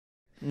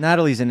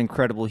Natalie's an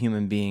incredible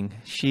human being.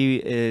 She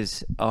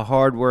is a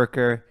hard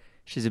worker.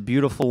 She's a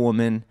beautiful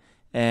woman,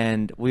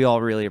 and we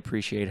all really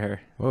appreciate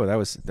her. Whoa, that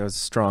was a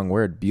strong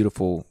word.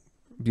 Beautiful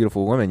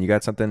woman. You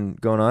got something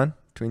going on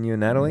between you and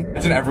Natalie?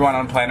 Imagine everyone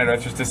on planet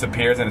Earth just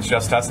disappears and it's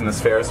just us in this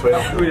Ferris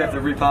wheel. We'd have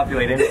to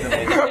repopulate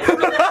instantly.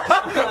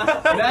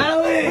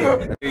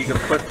 Natalie! You can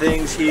put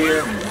things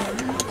here.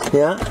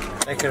 Yeah?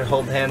 I can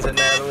hold hands at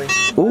Natalie.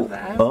 Ooh.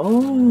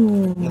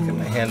 Oh. Look at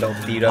my hand all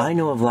beat up. I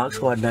know a Vlog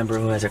Squad member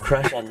who has a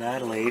crush on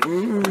Natalie.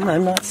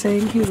 I'm not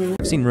saying you.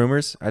 I've seen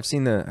rumors. I've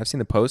seen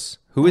the posts.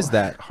 Who is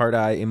that heart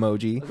eye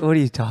emoji? What are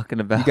you talking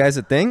about? You guys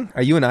a thing?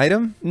 Are you an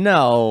item?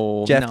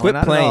 No. Jeff, no, quit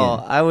not playing. At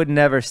all. I would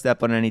never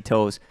step on any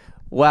toes.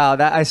 Wow,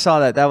 I saw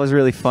that. That was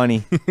really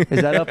funny.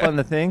 Is that up on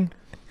the thing?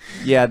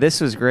 Yeah,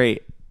 this was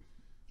great.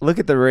 Look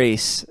at the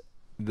race.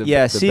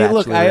 Yeah, see,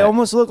 look, I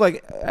almost look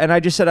like, and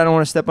I just said I don't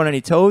want to step on any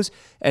toes.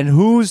 And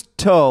whose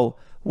toe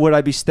would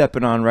I be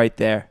stepping on right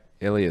there?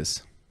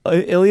 Ilya's.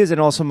 Ilya's,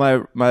 and also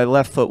my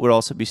left foot would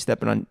also be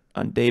stepping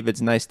on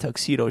David's nice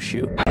tuxedo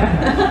shoe.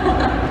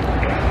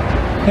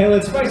 Hey,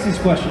 let's spice these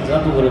questions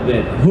up a little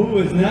bit. Who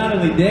is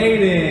Natalie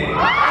dating?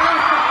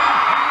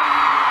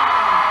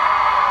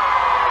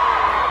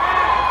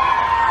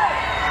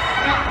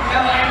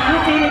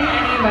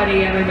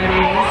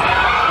 Everybody.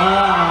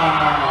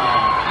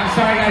 I'm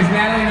sorry guys,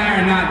 Natalie and I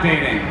are not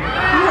dating.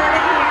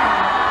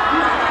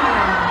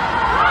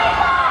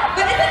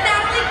 But isn't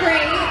Natalie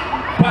great?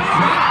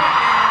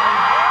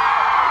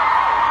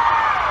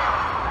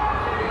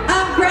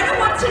 Greta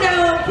wants to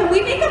know, can we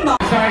make a mom?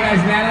 Sorry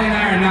guys, Natalie and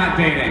I are not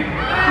dating.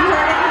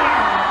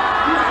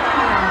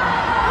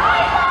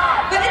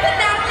 But isn't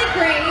Natalie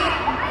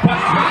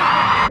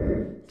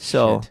great?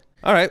 So,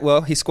 all right,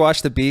 well, he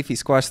squashed the beef. He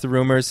squashed the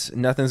rumors.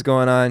 Nothing's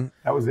going on.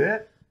 That was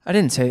it? I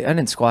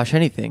didn't squash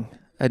anything.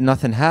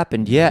 Nothing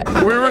happened yet.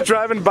 We were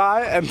driving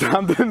by and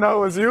Tom didn't know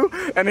it was you,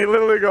 and he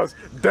literally goes,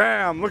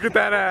 "Damn, look at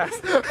that ass."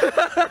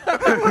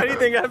 Why do you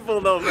think I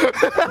pulled over?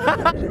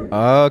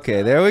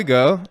 Okay, there we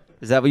go.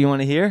 Is that what you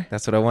want to hear?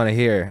 That's what I want to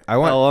hear. I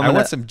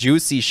want some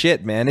juicy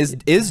shit, man.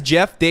 Is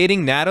Jeff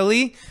dating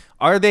Natalie?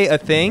 Are they a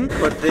thing?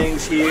 Put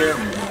things here.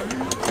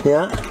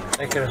 Yeah?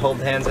 I can hold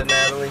hands at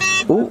Natalie.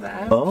 Ooh.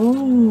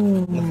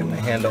 Oh. Look at my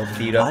hand all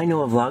beat up. I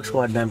know a Vlog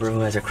Squad member who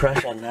has a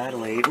crush on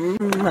Natalie.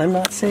 I'm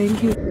not saying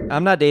you.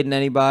 I'm not dating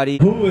anybody.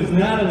 Who is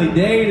Natalie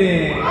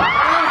dating?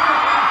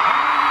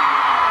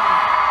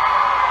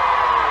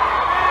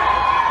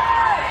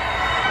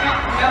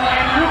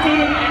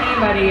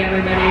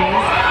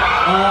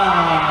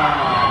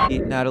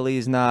 Natalie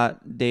is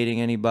not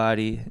dating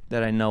anybody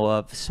that I know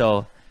of.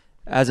 So,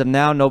 as of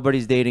now,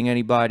 nobody's dating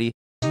anybody.